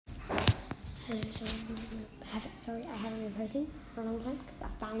I haven't been posting for a long time because our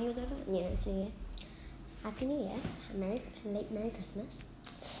family was over and it's New Year. Happy New Year, Merry Christmas.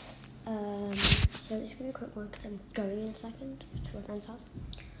 So this is going to be a quick one because I'm going in a second to a friend's house.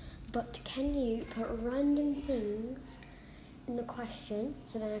 But can you put random things in the question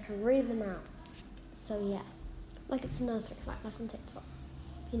so then I can read them out? So yeah, like it's a nursery fact, like on TikTok,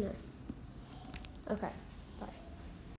 you know. Okay.